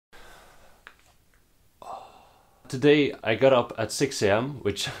Today I got up at 6 a.m,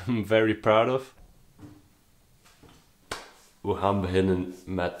 which I'm very proud of. We gaan beginnen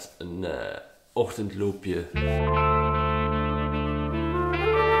met een ochtendloopje.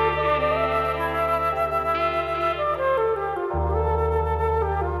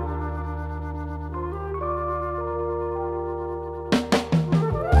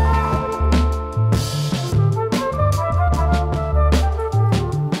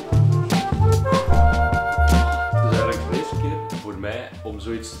 Om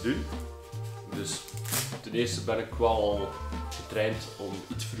zoiets te doen. Dus ten eerste ben ik wel al getraind om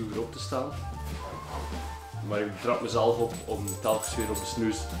iets vroeger op te staan. Maar ik betrap mezelf op om telkens weer op de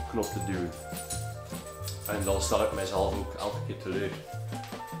snoesknop te duwen. En dan stel ik mijzelf ook elke keer teleur.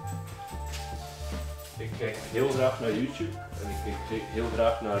 Ik kijk heel graag naar YouTube en ik kijk heel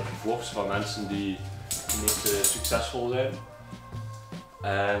graag naar vlogs van mensen die niet succesvol zijn.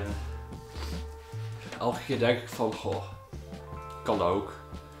 En elke keer denk ik van, goh, kan dat ook.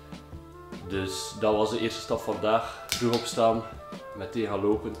 Dus dat was de eerste stap vandaag. Vroeg opstaan, meteen gaan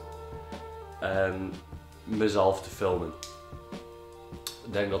lopen en mezelf te filmen.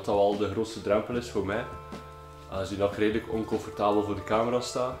 Ik denk dat dat wel de grootste drempel is voor mij. Als ik nog redelijk oncomfortabel voor de camera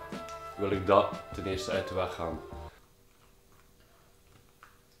sta, wil ik dat ten eerste uit de weg gaan.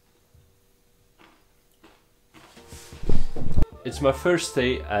 It's my first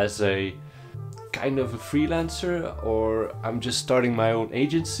day as a kind of a freelancer, or I'm just starting my own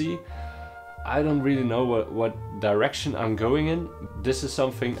agency. I don't really know what direction I'm going in. This is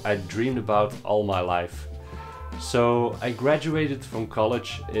something I dreamed about all my life. So I graduated from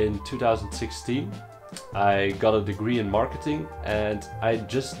college in 2016. I got a degree in marketing and I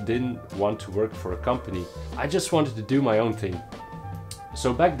just didn't want to work for a company. I just wanted to do my own thing.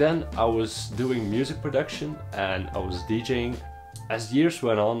 So back then I was doing music production and I was DJing. As years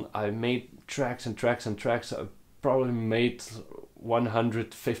went on, I made tracks and tracks and tracks. I probably made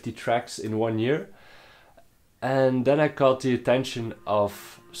 150 tracks in 1 year. And then I caught the attention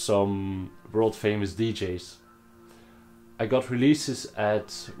of some world famous DJs. I got releases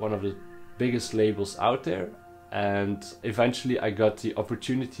at one of the biggest labels out there, and eventually I got the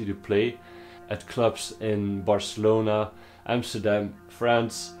opportunity to play at clubs in Barcelona, Amsterdam,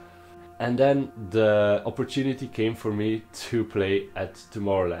 France. And then the opportunity came for me to play at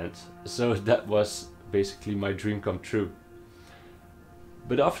Tomorrowland. So that was basically my dream come true.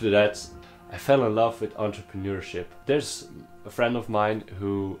 But after that, I fell in love with entrepreneurship. There's a friend of mine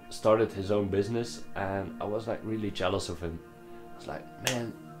who started his own business and I was like really jealous of him. I was like,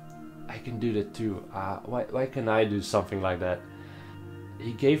 man, I can do that too. Why can I do something like that?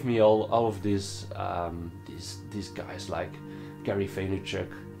 He gave me all of these guys like Gary Vaynerchuk,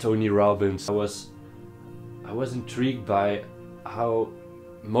 Tony Robbins. I was intrigued by how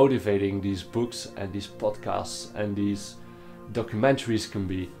motivating these books and these podcasts and these documentaries can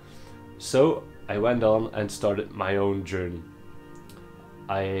be. So I went on and started my own journey.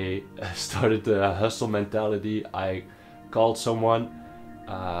 I started the hustle mentality. I called someone,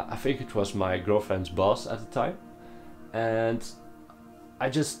 I think it was my girlfriend's boss at the time, and I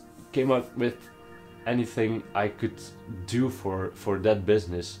just came up with anything I could do for that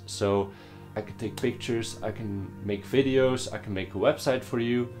business. So I could take pictures, I can make videos, I can make a website for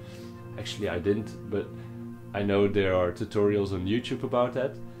you. Actually I didn't, but I know there are tutorials on YouTube about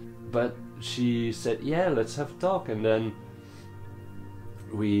that. But she said, yeah, let's have a talk, and then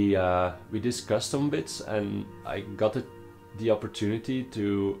we discussed some bits and I got the opportunity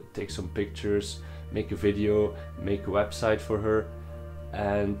to take some pictures, make a video, make a website for her,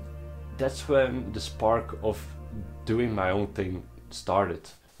 and that's when the spark of doing my own thing started.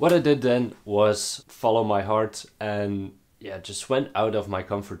 What I did then was follow my heart and just went out of my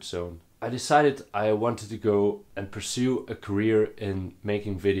comfort zone. I decided I wanted to go and pursue a career in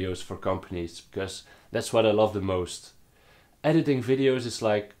making videos for companies because that's what I love the most. Editing videos is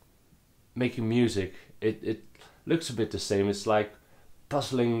like making music. It looks a bit the same. It's like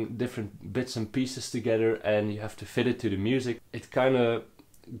puzzling different bits and pieces together and you have to fit it to the music. It kind of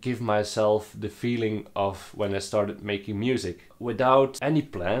give myself the feeling of when I started making music. Without any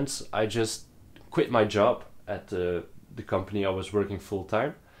plans, I just quit my job at the company I was working full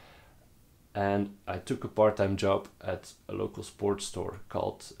time, and I took a part-time job at a local sports store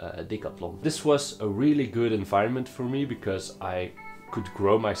called Decathlon. This was a really good environment for me because I could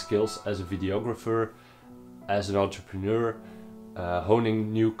grow my skills as a videographer, as an entrepreneur,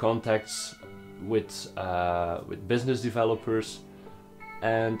 honing new contacts with business developers,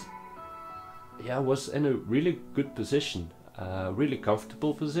 and I was in a really good position, really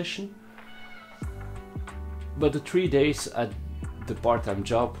comfortable position. But the 3 days at the part-time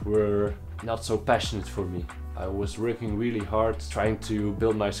job were not so passionate for me. I was working really hard trying to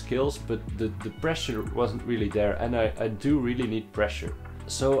build my skills, but the pressure wasn't really there, and I do really need pressure.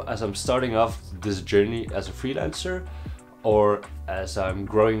 So as I'm starting off this journey as a freelancer, or as I'm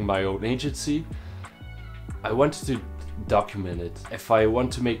growing my own agency, I wanted to document it. If I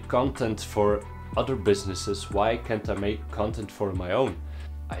want to make content for other businesses, why can't I make content for my own?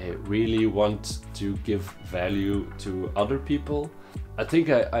 I really want to give value to other people. I think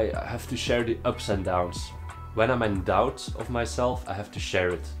I have to share the ups and downs. When I'm in doubt of myself, I have to share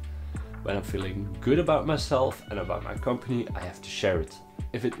it. When I'm feeling good about myself and about my company, I have to share it.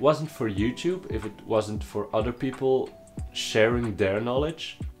 If it wasn't for YouTube, if it wasn't for other people sharing their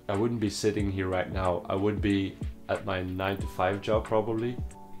knowledge, I wouldn't be sitting here right now. I would be at my 9-to-5 job probably,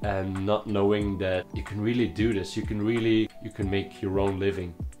 and not knowing that you can really do this. You can make your own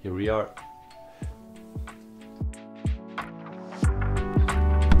living. Here we are.